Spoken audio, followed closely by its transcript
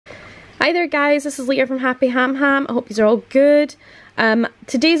Hi there guys, this is Leah from Happy Ham Ham. I hope these are all good.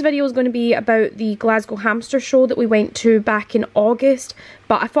 Today's video is going to be about the Glasgow Hamster Show that we went to back in August,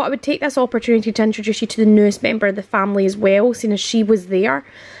 but I thought I would take this opportunity to introduce you to the newest member of the family as well, seeing as she was there.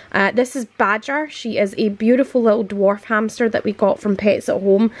 This is Badger. She is a beautiful little dwarf hamster that we got from Pets at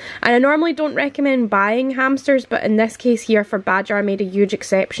Home, and I normally don't recommend buying hamsters, but in this case here for Badger I made a huge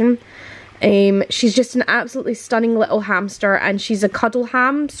exception. She's just an absolutely stunning little hamster, and she's a cuddle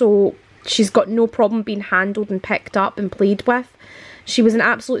ham, so she's got no problem being handled and picked up and played with. She was an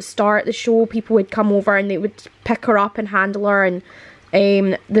absolute star at the show. People would come over and they would pick her up and handle her,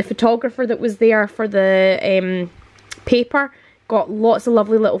 and the photographer that was there for the paper got lots of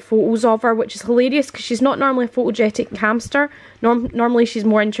lovely little photos of her, which is hilarious because she's not normally a photogenic hamster. Normally she's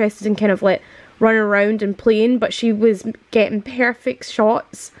more interested in kind of like running around and playing, but she was getting perfect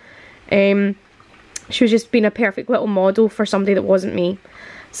shots. She was just being a perfect little model for somebody that wasn't me.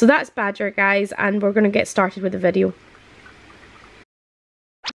 So that's Badger, guys, and we're going to get started with the video.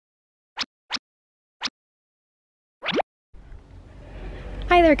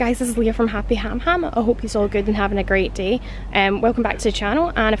 Hi there guys, this is Leah from Happy Ham Ham. I hope you're all good and having a great day. Welcome back to the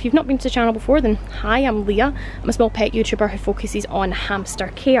channel, and if you've not been to the channel before, then hi, I'm Leah. I'm a small pet YouTuber who focuses on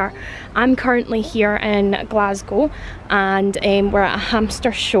hamster care. I'm currently here in Glasgow, and we're at a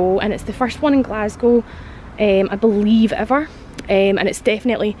hamster show, and it's the first one in Glasgow, I believe, ever. And it's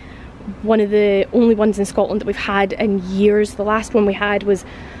definitely one of the only ones in Scotland that we've had in years. The last one we had was,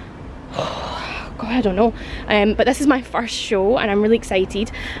 God, I don't know, but this is my first show and I'm really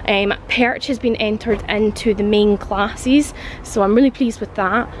excited. Perch has been entered into the main classes, so I'm really pleased with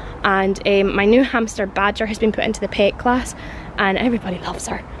that, and my new hamster Badger has been put into the pet class and everybody loves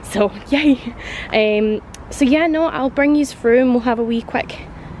her, so yay. So yeah, no, I'll bring you through and we'll have a wee quick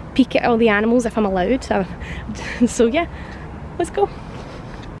peek at all the animals if I'm allowed. So yeah, let's go.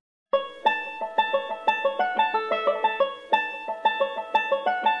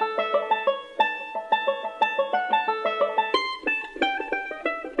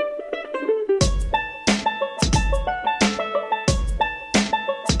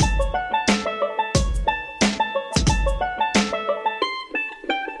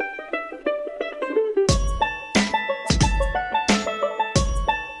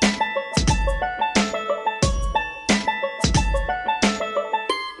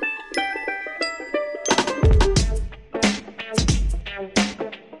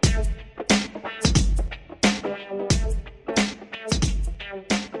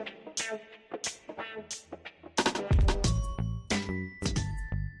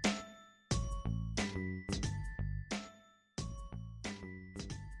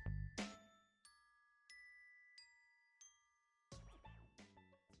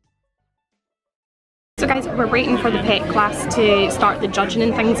 So guys, we're waiting for the pet class to start the judging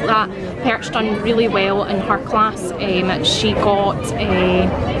and things like that. Perch done really well in her class. She got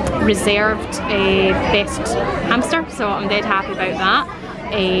a reserved best hamster, so I'm dead happy about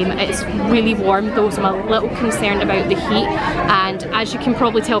that. It's really warm though, so I'm a little concerned about the heat, and as you can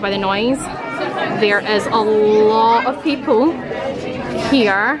probably tell by the noise, there is a lot of people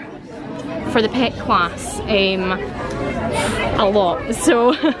here for the pet class. A lot.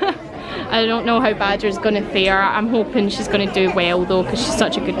 So I don't know how Badger's gonna fare. I'm hoping she's gonna do well though, because she's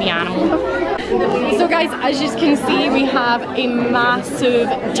such a good wee animal. So guys, as you can see, we have a massive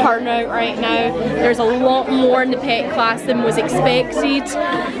turnout right now. There's a lot more in the pet class than was expected,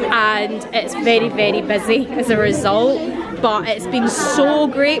 and it's very, very busy as a result. But it's been so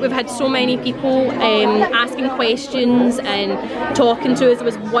great. We've had so many people asking questions and talking to us. There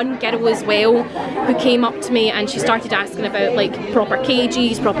was one girl as well who came up to me and she started asking about like proper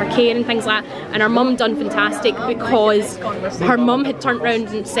cages, proper care and things like that. And her mum done fantastic, because her mum had turned around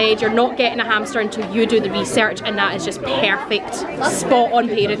and said, you're not getting a hamster until you do the research, and that is just perfect, spot on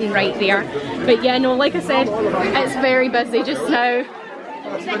parenting right there. But yeah, no, like I said, it's very busy just now.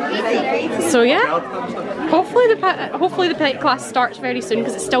 So yeah, hopefully the pet class starts very soon,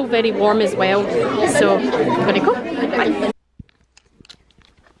 because it's still very warm as well. So I'm gonna go. Bye.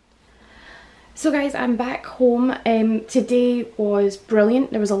 So guys, I'm back home. Today was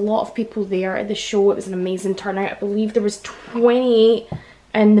brilliant. There was a lot of people there at the show. It was an amazing turnout. I believe there was 28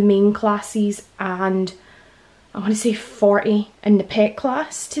 in the main classes and I want to say 40 in the pet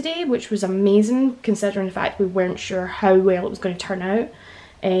class today, which was amazing considering the fact we weren't sure how well it was going to turn out.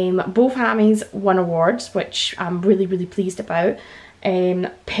 Both Hammies won awards, which I'm really, really pleased about.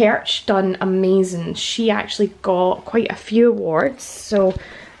 Perch done amazing. She actually got quite a few awards, so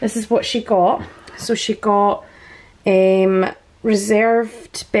this is what she got. So she got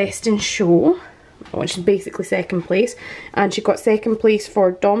reserved best in show, which is basically second place, and she got second place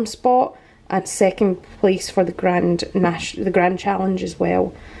for Dom Spot and second place for the Grand Challenge as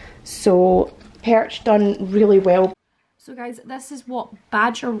well. So Perch done really well. So guys, this is what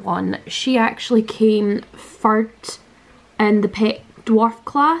Badger won. She actually came third in the pet dwarf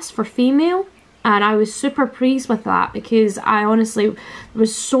class for female, and I was super pleased with that because I honestly, there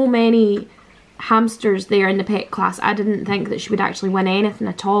was so many hamsters there in the pet class. I didn't think that she would actually win anything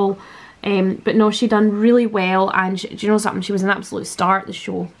at all. But no, she done really well, and do you know something? She was an absolute star at the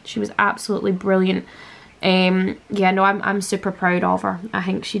show. She was absolutely brilliant. Yeah, no, I'm super proud of her. I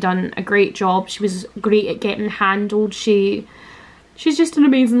think she done a great job. She was great at getting handled. She's just an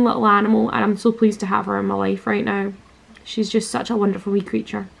amazing little animal, and I'm so pleased to have her in my life right now. She's just such a wonderful wee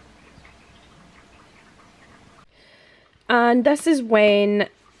creature. And this is when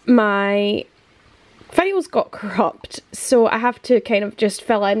my files got corrupt, so I have to kind of just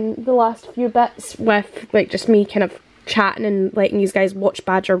fill in the last few bits with like just me kind of chatting and letting you guys watch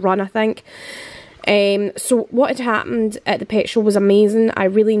Badger run, I think. So what had happened at the pet show was amazing. I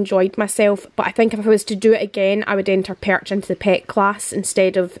really enjoyed myself, but I think if I was to do it again, I would enter Perch into the pet class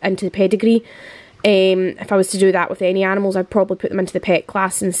instead of into the pedigree. If I was to do that with any animals, I'd probably put them into the pet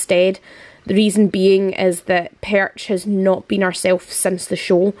class instead. The reason being is that Perch has not been herself since the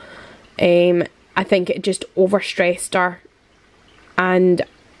show. I think it just overstressed her, and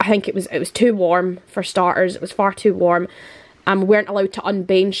I think it was too warm for starters. It was far too warm. We weren't allowed to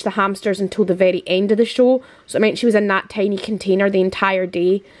unbench the hamsters until the very end of the show, so it meant she was in that tiny container the entire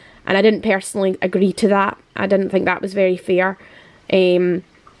day, and I didn't personally agree to that. I didn't think that was very fair.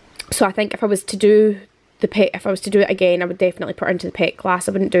 So I think if I was to do it again, I would definitely put her into the pet class.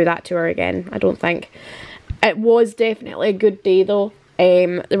 I wouldn't do that to her again, I don't think. It was definitely a good day though.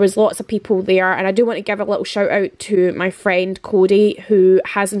 There was lots of people there, and I do want to give a little shout out to my friend Cody, who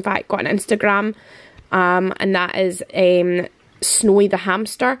has in fact got an Instagram, and that is Snowy the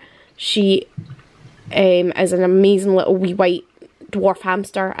Hamster. She is an amazing little wee white dwarf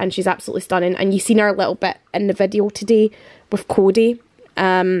hamster, and she's absolutely stunning, and you've seen her a little bit in the video today with Cody.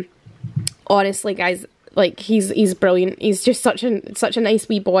 Honestly guys, like he's brilliant. He's just such a nice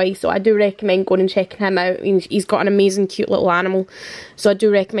wee boy, so I do recommend going and checking him out. He's got an amazing cute little animal, so I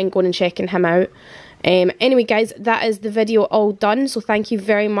do recommend going and checking him out. Anyway guys, that is the video all done, so thank you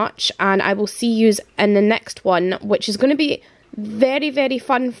very much, and I will see you in the next one, which is going to be very, very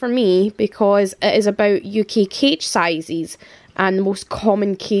fun for me because it is about UK cage sizes and the most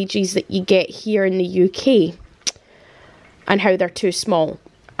common cages that you get here in the UK and how they're too small.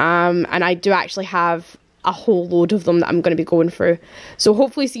 And I do actually have a whole load of them that I'm going to be going through. So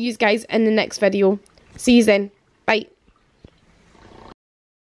hopefully see you guys in the next video. See you then. Bye.